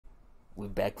We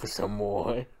back for some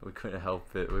more. We couldn't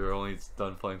help it. We were only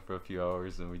done playing for a few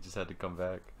hours, and we just had to come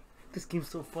back. This game's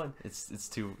so fun. It's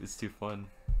too fun.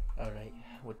 All right,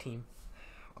 what team?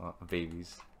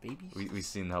 Babies. Babies. We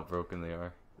seen how broken they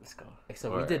are. Let's go.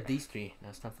 So we did these three. Now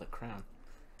it's time for the crown.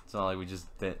 It's not like we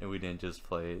didn't just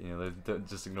play it. You know,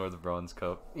 just ignore the bronze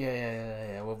cup.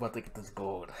 Yeah. We're about to get this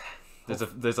gold.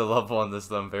 There's a level on this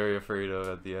that I'm very afraid of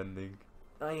at the ending.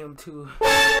 I am too.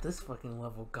 This fucking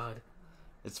level, God.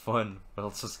 It's fun, but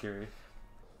also scary.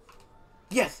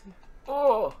 Yes.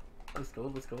 Oh. Let's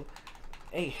go.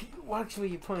 Hey, watch where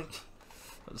you punch.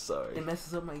 I'm sorry. It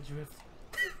messes up my drift.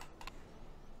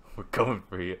 We're coming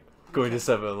for you. Going to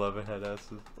 7-Eleven head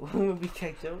asses. When we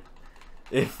catch up.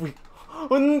 If we.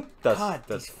 That's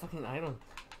these fucking items.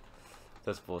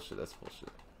 That's bullshit.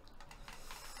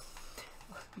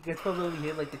 You can totally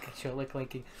hear like the controller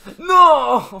clanking.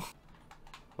 No!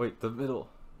 Wait, the middle.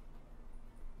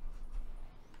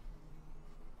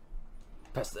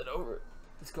 Pass that over.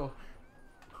 Let's go.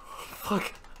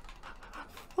 Fuck.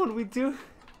 What do we do?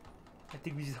 I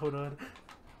think we just hold on.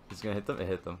 He's gonna hit them. It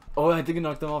hit them. Oh, I think it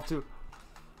knocked them off too.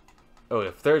 Oh,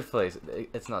 yeah, third place.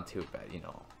 It's not too bad, you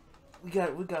know. We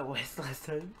got West last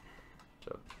time.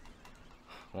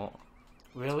 Well,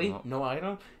 really? Well, no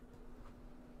item?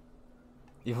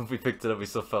 even if we picked it up, we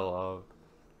still fell off.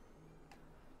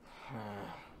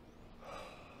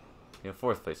 You know,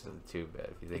 fourth place isn't too bad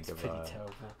if you think It's about it. pretty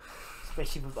terrible.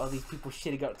 Especially with all these people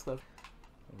shitting out stuff.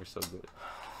 We're so good.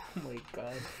 Oh my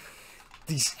god.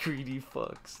 These greedy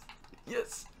fucks.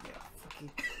 Yes. Yeah,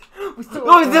 fucking. We still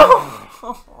Oh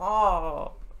no!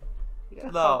 Oh.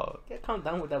 No. You gotta calm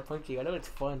down with that punching. I know it's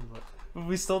fun, but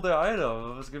We stole their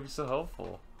item. It was gonna be so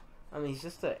helpful. I mean, it's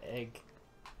just an egg.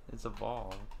 It's a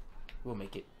ball. We'll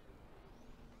make it.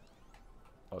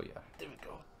 Oh yeah. There we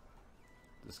go.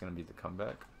 This is gonna be the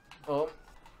comeback. Oh.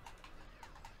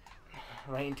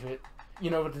 Right into it.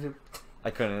 You know what to do.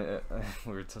 I couldn't.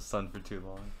 We were stunned for too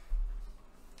long.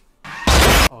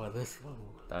 Oh, this. Oh.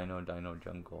 Dino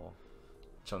jungle.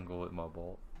 Jungle with my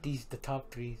ball. These the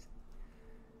top threes.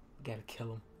 We gotta kill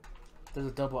them. There's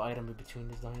a double item in between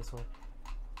this dinosaur.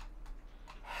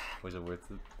 Was it worth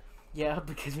it? Yeah,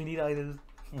 because we need items.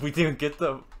 We didn't get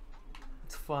them.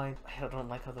 It's fine. I don't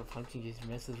like how the punching just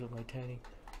messes with my turning.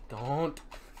 Don't.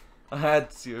 I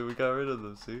had to. We got rid of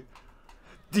them. See?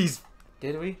 These.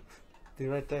 Did we? They're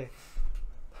right there.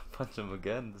 Punch them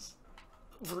again.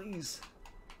 Please.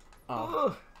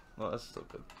 Oh. No, that's still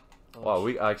good. Oh, Wow,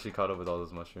 we actually caught up with all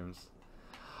those mushrooms.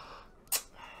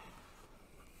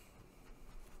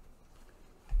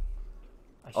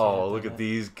 Oh, look at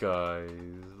these guys.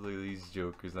 Look at these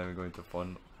jokers. Now we're going to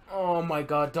fun. Oh my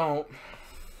god, don't.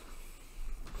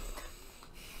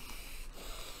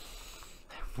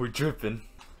 We're dripping.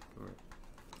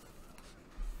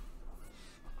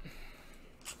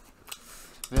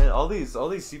 Man, all these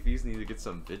CPs need to get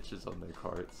some bitches on their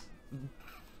carts.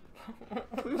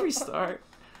 We restart.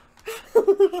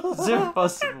 Is there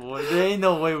possible? There ain't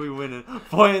no way we winning.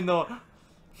 Boy, no.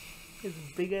 His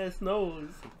big ass nose.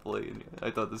 Playing it.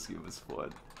 I thought this game was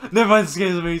fun. Never mind, this game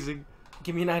is amazing.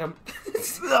 Give me an item.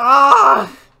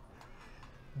 Ah!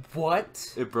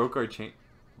 What? It broke our chain.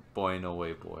 Boy, no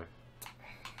way, boy.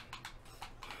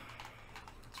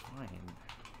 It's fine.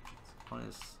 It's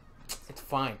honest. It's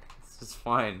fine. It's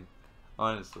fine.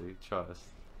 Honestly, trust.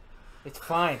 It's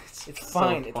fine. It's so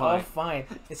fine. It's all fine.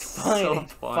 fine. It's fine. So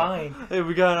It's fine. Hey,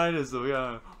 we got items, so we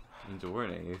got. We're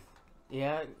in 8th.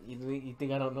 Yeah, you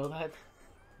think I don't know that?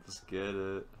 Let's get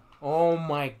it. Oh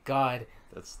my god.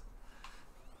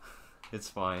 It's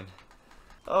fine.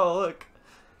 Oh look,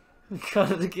 we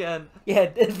got it again. Yeah,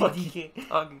 this Donkey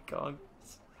Kong.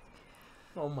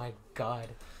 Oh my god.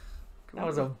 That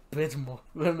was abysmal.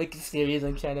 We're gonna make it serious.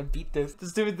 I'm trying to beat this. The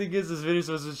stupid thing is, this video is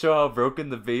supposed to show how broken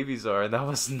the babies are, and that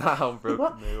was not how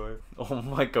broken they were. Oh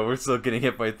my god, we're still getting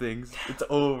hit by things. It's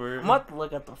over. I'm about to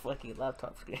look at the fucking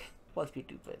laptop screen. Watch me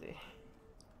do better.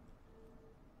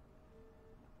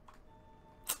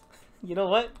 You know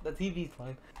what? The TV's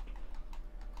fine.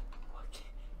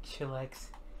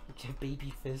 Chillax. With your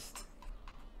baby fist.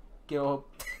 Get up.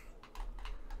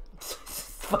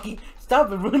 Fucking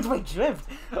stop, it ruins my drift.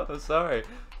 I'm sorry.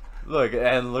 Look,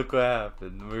 and look what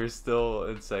happened. We're still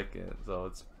in second, so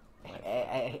it's...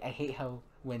 I hate how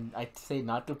when I say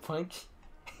not to punch,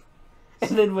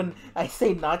 and then when I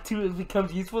say not to, it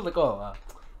becomes useful. Like, oh,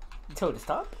 you told to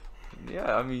stop?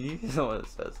 Yeah, I mean, you know what it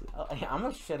says. I'm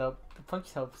gonna shut up. The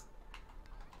punch helps.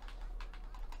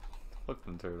 Fuck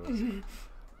them turtles.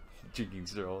 Drinking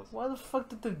straws. Why the fuck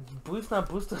did the boost not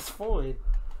boost us forward?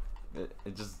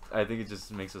 I think it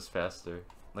just makes us faster.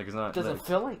 Like it's not. Doesn't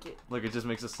feel like it. Look, it just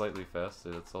makes it slightly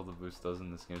faster. That's all the boost does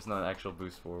in this game. It's not an actual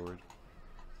boost forward.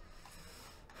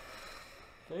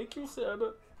 Thank you,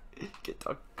 Santa. Get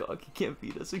Donkey Kong. He can't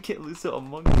beat us. We can't lose to a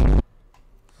monkey.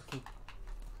 Okay.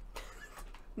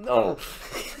 No.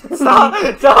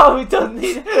 Stop! Stop! We don't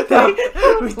need it. Stop.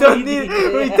 We don't need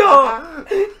it. We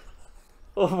don't.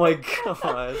 Oh my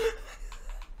god.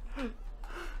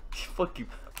 Fuck you.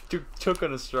 Choke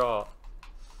on a straw.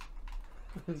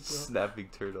 Snapping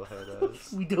turtle head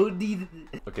ass. We don't need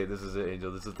it. Okay, this is it,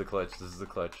 Angel. This is the clutch. This is the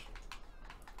clutch.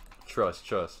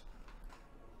 Trust.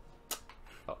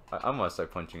 Oh, I'm gonna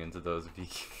start punching into those if you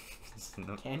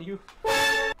Can you?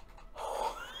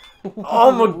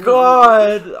 Oh my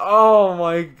god! Oh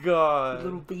my god!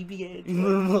 Little baby hand.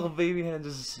 Little baby hand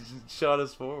just shot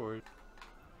us forward.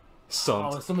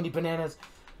 Oh, so many bananas.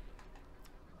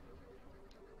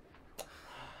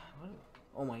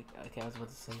 Oh my, okay, I was about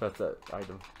to say. That's that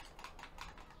item.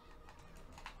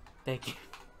 Thank you.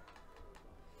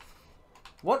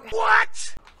 What?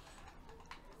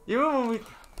 You remember when we...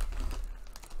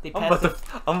 They I'm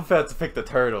about to pick the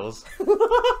turtles.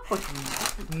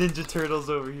 Ninja turtles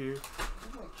over here.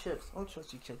 Chips. I don't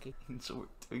trust you, Chucky. So we're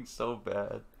doing so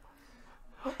bad.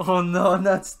 Oh no,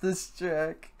 that's this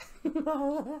track.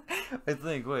 I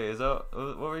think, wait, is that...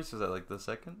 What race was that, like the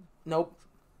second? Nope.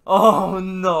 Oh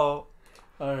no!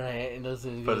 Alright, and those are...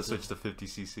 Better switch to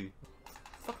 50cc.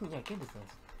 Fucking yeah, get this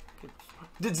nice.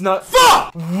 It's not...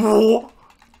 Fuck!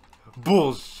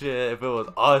 Bullshit, if it was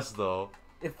us though.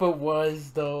 If it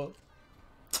was, though.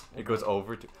 It goes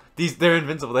over to... They're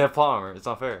invincible, they have paw armor, it's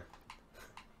not fair.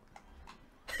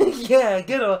 Yeah,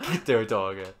 get on. Get their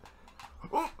dog at.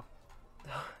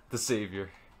 The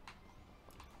savior.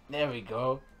 There we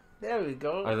go. There we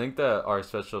go. I think that our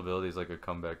special ability is like a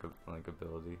comeback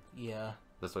ability. Yeah.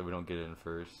 That's why we don't get it in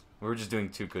first. We were just doing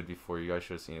too good before. You guys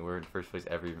should have seen it. We were in first place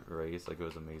every race. Like, it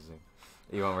was amazing.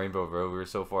 Even on Rainbow Road, we were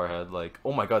so far ahead. Like,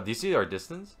 oh my god, do you see our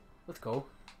distance? Let's go.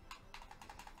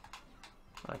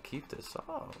 I keep this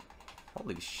up.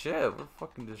 Holy shit, we're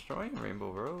fucking destroying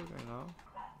Rainbow Road right now.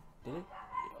 Did it?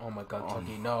 Oh my god,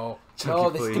 Chucky, no. Chucky, no,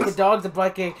 the please. stupid dogs are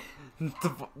barking.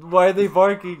 Why are they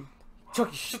barking?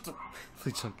 Chucky, shut the...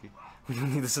 Please, Chunky. We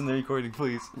don't need this in the recording,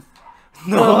 please.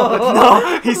 No,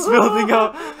 no, he's building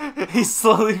up. He's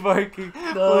slowly barking.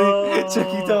 No. Like,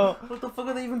 Chucky, don't. What the fuck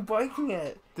are they even barking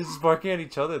at? They're just barking at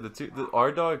each other.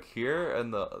 Our dog here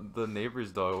and the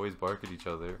neighbor's dog always bark at each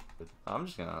other. I'm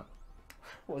just gonna...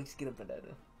 Well, let's get a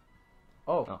banana.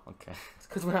 Oh. Oh, okay. It's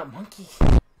because we're not monkeys.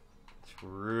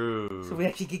 True. So we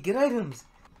actually get good items.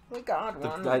 Oh my god,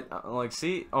 Ron. Like,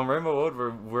 see, on Rainbow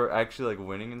Road, we're actually, like,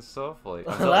 winning and stuff. Like,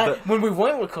 when we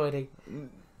weren't recording.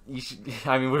 You should...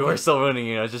 I mean, we were still winning,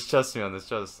 you know, just trust me on this,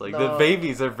 Like, no. the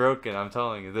babies are broken, I'm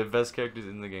telling you. They're the best characters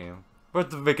in the game. We're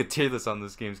about to make a tier list on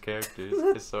this game's characters,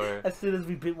 I swear. As soon as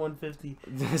we beat 150.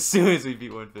 As soon as we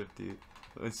beat 150.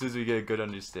 As soon as we get a good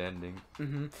understanding.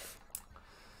 Mm-hmm.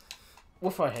 We're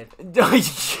far ahead.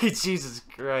 Jesus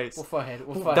Christ. We're far ahead.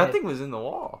 That thing was in the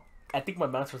wall. I think my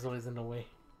mouse was always in the way.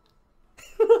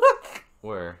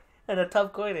 Where? At the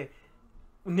top corner.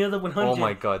 Near the 100. Oh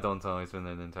my god, don't tell me it's been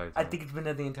there the entire time. I think it's been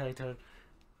there the entire time.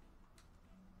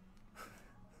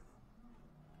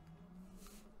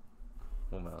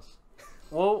 What mouse?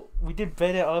 Well, we did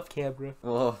better off camera.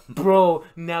 Well, bro,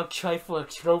 now try for a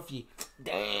trophy.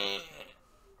 Damn.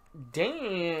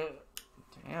 Damn.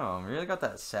 Damn, we really got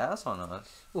that sass on us.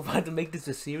 We're about to make this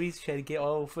a series, try to get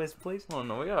all first place. Oh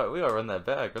no, we gotta run that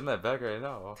back. Run that back right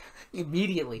now.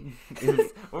 Immediately.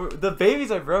 The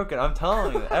babies are broken, I'm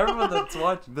telling you. Everyone that's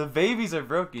watching, the babies are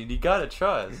broken. You gotta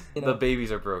trust. You know? The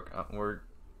babies are broken. We're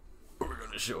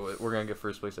gonna show it. We're gonna get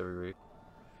first place every race.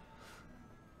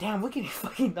 Damn, look at you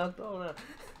fucking knocked all around.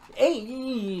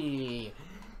 Hey!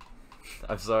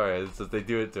 I'm sorry, it's just they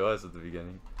do it to us at the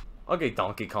beginning. Okay,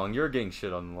 Donkey Kong, you were getting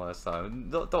shit on the last time.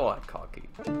 Don't act cocky.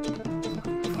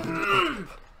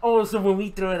 Oh, so when we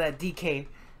throw it at DK.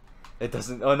 It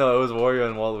doesn't... Oh no, it was Wario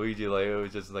and Waluigi, like, it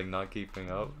was just, like, not keeping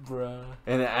up. Bruh.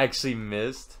 And it actually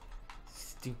missed.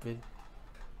 Stupid.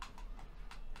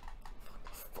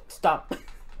 Stop.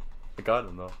 I got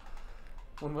him, though.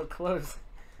 When we're close.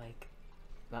 Like,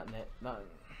 not net, not...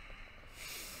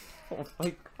 Oh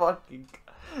my fucking...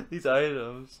 These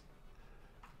items.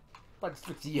 Let's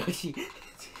switch to Yoshi.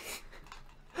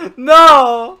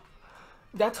 No!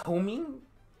 That's homie?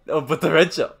 Oh, but the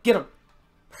red shell. Get him.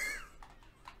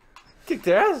 Kick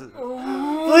their asses.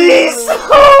 Please!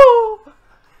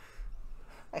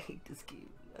 I hate this game.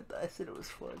 I said it was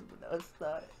fun, but now it's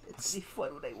not. It's only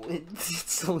fun when I win.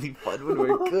 It's only fun when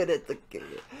we're good at the game.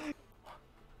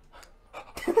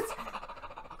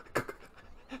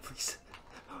 Please.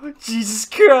 Jesus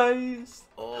Christ!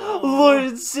 Oh. Lord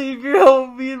and Savior,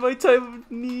 help me in my time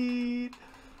of need.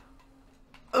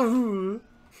 Ooh.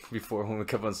 Before, when we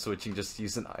kept on switching, just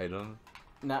use an item.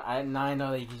 Now I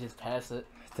know that you can just pass it.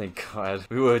 Thank God.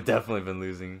 We would have definitely been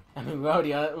losing. I mean,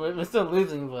 we're still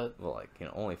losing, but... Well, like, you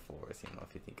know, only fourth, you know,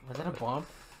 if you think Was about that a bomb?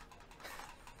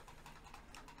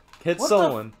 Hit What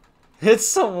someone. Hit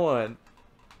someone.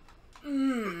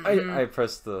 Mm-hmm. I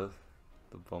pressed the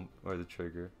bump or the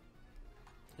trigger.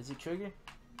 Is it trigger?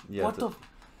 Yeah. What the...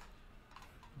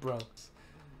 Bro.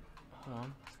 Hold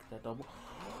on. Let's get that double.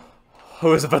 I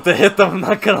was about to hit them, I'm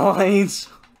not gonna lie.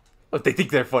 Oh, they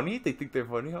think they're funny? They think they're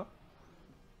funny, huh?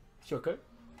 Shortcut?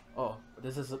 Oh,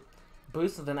 this is a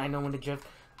boost, and then I know when to drift.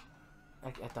 I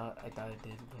thought it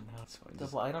did, but no.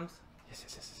 Double items?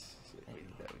 Yes. We need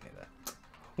that.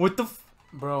 What the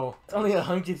Bro, it's only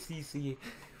 100 cc.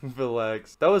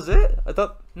 Relax. That was it? I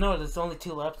thought... No, there's only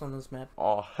 2 laps on this map.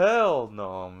 Oh, hell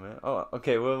no, man. Oh,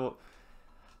 okay, well...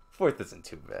 Fourth isn't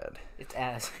too bad. It's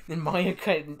ass. In Mario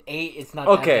Kart 8, it's not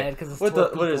Okay, that bad because it's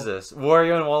 12 what is people. this?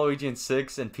 Wario and Waluigi in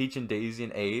 6th and Peach and Daisy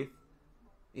in 8th?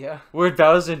 Yeah. Where'd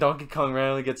Bowser and Donkey Kong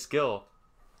randomly get skill?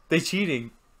 They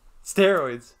cheating.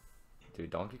 Steroids. Dude,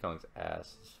 Donkey Kong's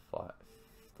ass is flat.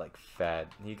 Like,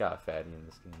 fat. He got fatty in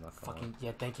this game, not gonna lie. Fucking,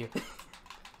 yeah, thank you.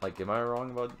 Like, am I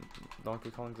wrong about Donkey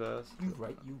Kong's ass? You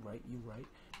right.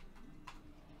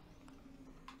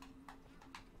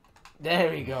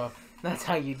 There we go. That's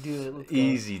how you do it. Let's go.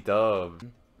 Easy dub.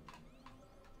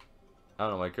 I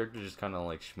don't know, my character's just kind of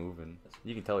like schmoovin'.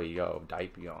 You can tell he got a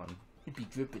diaper on. You'd be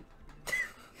dripping.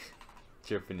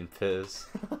 Dripping in piss.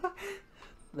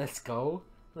 Let's go.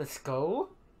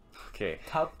 Okay.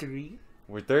 Top 3.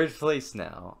 We're 3rd place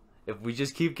now. If we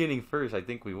just keep getting first, I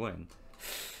think we win.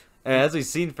 And as we've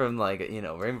seen from, like, you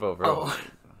know, Rainbow Road. Oh.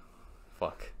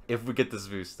 Fuck. If we get this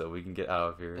boost, though, we can get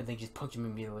out of here. And then just punch him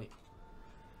immediately.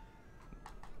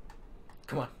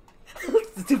 Come on.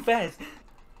 It's too fast.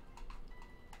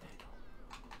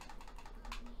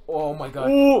 Oh my god.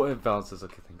 Oh, it bounces.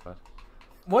 Okay, thank God.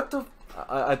 What the?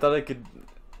 I thought I could...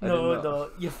 No,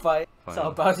 you fight. It's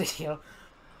all about it, yo.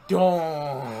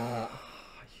 Don't.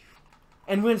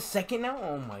 And we're in 2nd now?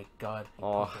 Oh my god.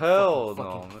 Oh, hell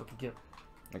no, man. Fucking get...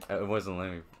 Like, it wasn't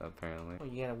letting me, apparently. Oh,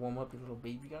 you gotta warm up your little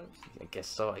baby guys? I guess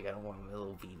so. I gotta warm my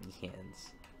little baby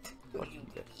hands. What do you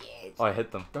do? Yes. Oh, I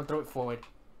hit them. Don't throw it forward.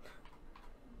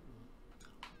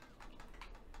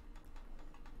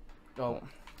 Oh.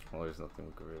 Well, there's nothing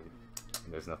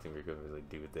we could really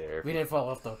do there. We didn't fall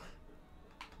off though.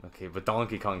 Okay, but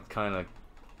Donkey Kong's kind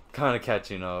of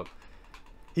catching up.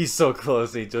 He's so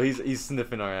close, Angel. He's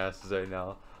sniffing our asses right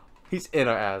now. He's in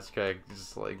our ass crack,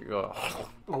 just like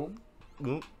Oh.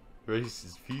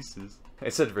 Racist pieces. I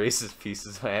said racist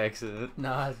pieces by accident.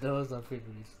 Nah, those are pretty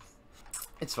racist.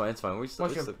 It's fine. We're still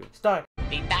good. Start.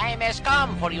 The time has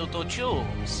come for you to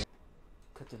choose.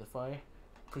 Cut to the fire.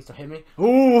 Please don't hit me.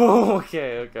 Ooh,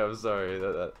 okay. I'm sorry.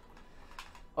 That.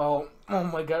 Oh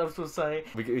my god, I'm so sorry.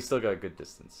 We still got a good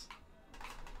distance.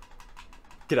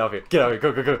 Get out of here.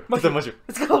 Go. Get the mushroom.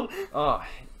 Let's go. Oh,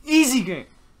 easy game.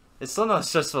 It's still not as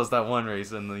stressful as that one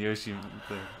race in the Yoshi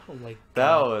thing. Oh my god.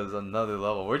 That was another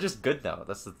level. We're just good now.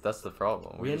 That's the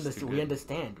problem. We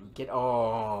understand. We get.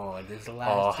 Oh, this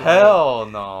last. Oh race. hell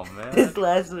no, man. This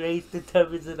last race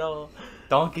determines it all.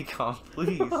 Donkey Kong,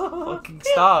 please, fucking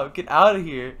stop. Get out of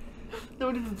here.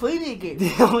 Don't even play the game.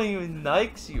 They don't even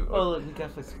likes you. Oh look, we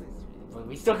got first place. But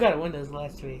we still gotta win this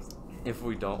last race. If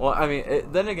we don't, well, I mean,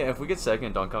 then again, if we get 2nd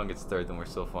and Donkey Kong gets 3rd, then we're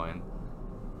still fine.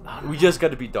 We just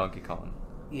got to beat Donkey Kong.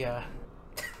 Yeah.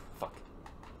 Fuck.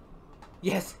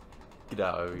 Yes. Get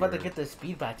out of here. About to get the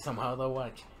speed back somehow though.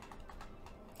 Watch.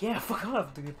 Yeah, fuck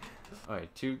off, dude. All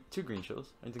right, two green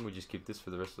shells. I think we just keep this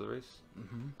for the rest of the race.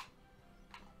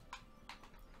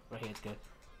 Right here, it's good.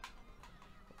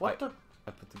 What the?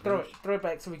 I put the Throw it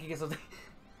back so we can get something.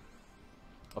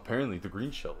 Apparently, the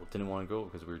green shell didn't want to go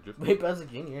because we were drifting. Wait, Bowser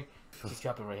Jr. Just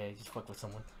drop it right here. Just fuck with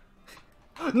someone.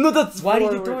 No, that's Why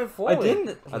did you throw it forward? I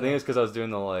didn't. I think it's because I was doing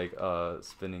the like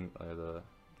spinning the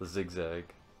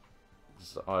zigzag,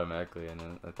 just automatically, and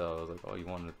then I thought I was like, oh, you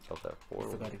wanted to drop that I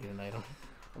forward. forgot to get an item.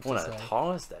 I'm When so I sorry.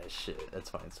 toss that shit, that's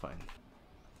fine. It's fine.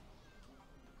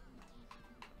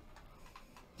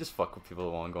 Just fuck with people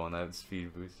that want to go on that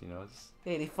speed boost, you know. Just...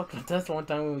 Hey, they fucking with us one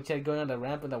time when we tried going on the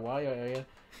ramp in the wire area.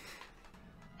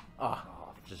 Oh,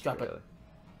 just drop barely.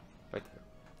 Right there.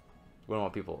 We don't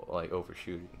want people like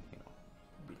overshooting, you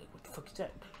know. be like, what the fuck is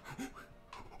that?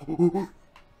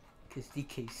 Cause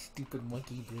DK's stupid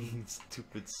monkey brain.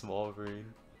 Stupid small brain.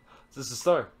 Is this a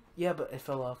star? Yeah, but it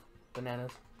fell off.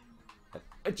 Bananas.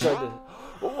 I tried to.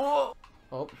 Oh!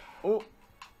 Oh. Oh!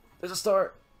 There's a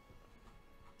star!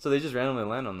 So they just randomly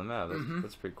land on the map. That's, Mhm.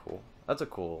 that's pretty cool. That's a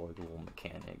cool like, little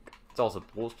mechanic. It's also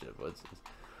bullshit, but it's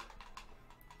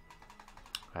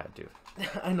I had to.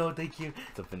 I know, thank you.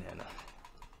 The banana.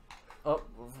 Oh.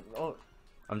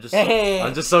 I'm just Hey.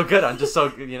 I'm just so good. I'm just so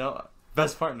good, you know.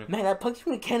 Best partner. Man, that punch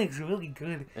mechanic's really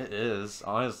good. It is,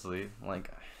 honestly. Like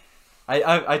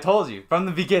I told you from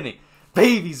the beginning.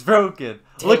 Baby's broken.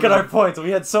 Look at our points.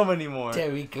 We had so many more.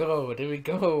 There we go. There we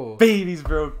go. Baby's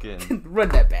broken. Run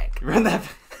that back. Run that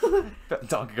back.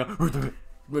 Donkey Kong.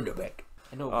 Run that back.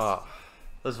 I know. Oh,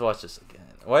 let's watch this again.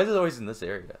 Why is it always in this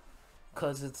area?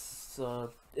 Cause it's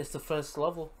the first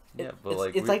level. Yeah, but it's,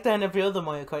 like it's like that in every other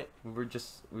Mario Kart. we were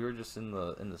just in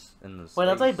the Well,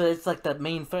 that's like, space. but it's like that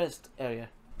main first area.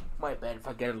 My bad if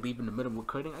I gotta leave in the middle of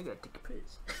recording. I gotta take a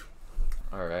piss.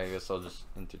 All right, I guess I'll just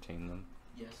entertain them.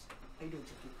 Yes, I do.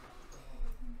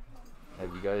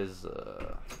 Have you guys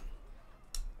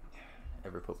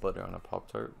ever put butter on a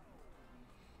Pop-Tart?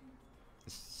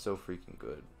 It's so freaking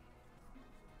good.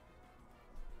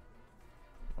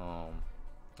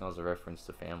 That was a reference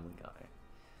to Family Guy.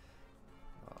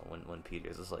 When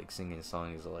Peter's just like singing a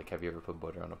song, he's like, "Have you ever put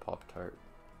butter on a Pop-Tart?"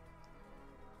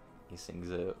 He sings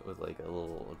it with like a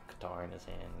little guitar in his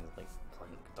hand. He's like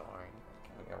playing guitar. And,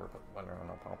 like, "Have you ever put butter on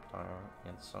a Pop-Tart?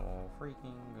 It's so freaking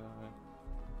good."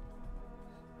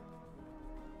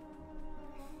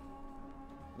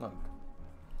 Like,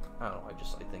 I don't know.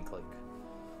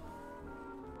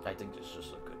 I think it's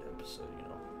just a good episode.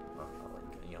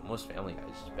 You know, most Family Guy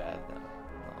is just bad.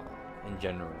 In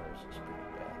general, it's just pretty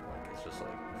bad. Like, it's just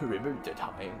like, remember the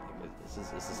time? Like, it's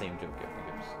the same joke every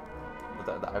episode.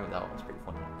 But that one's pretty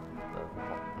funny. The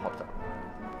Pop-Tart.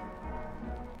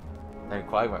 And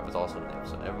Quagmire was also in the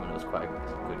episode. Everyone knows Quagmire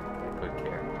is a good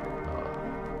character.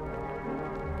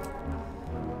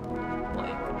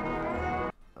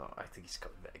 I think he's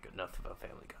coming back. Enough about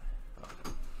Family Guy.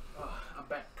 I'm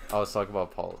back. I was talking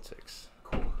about politics.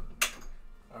 Cool.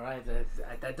 Alright,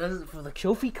 that does it for the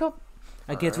trophy cup.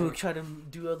 I guess we'll try to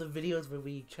do other videos where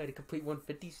we try to complete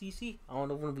 150cc. I don't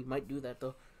know when we might do that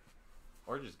though.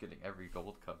 Or just getting every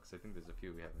gold cup, because I think there's a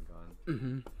few we haven't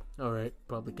gone. Alright,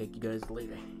 probably catch you guys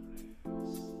later.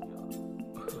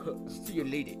 See you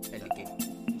later, alligator.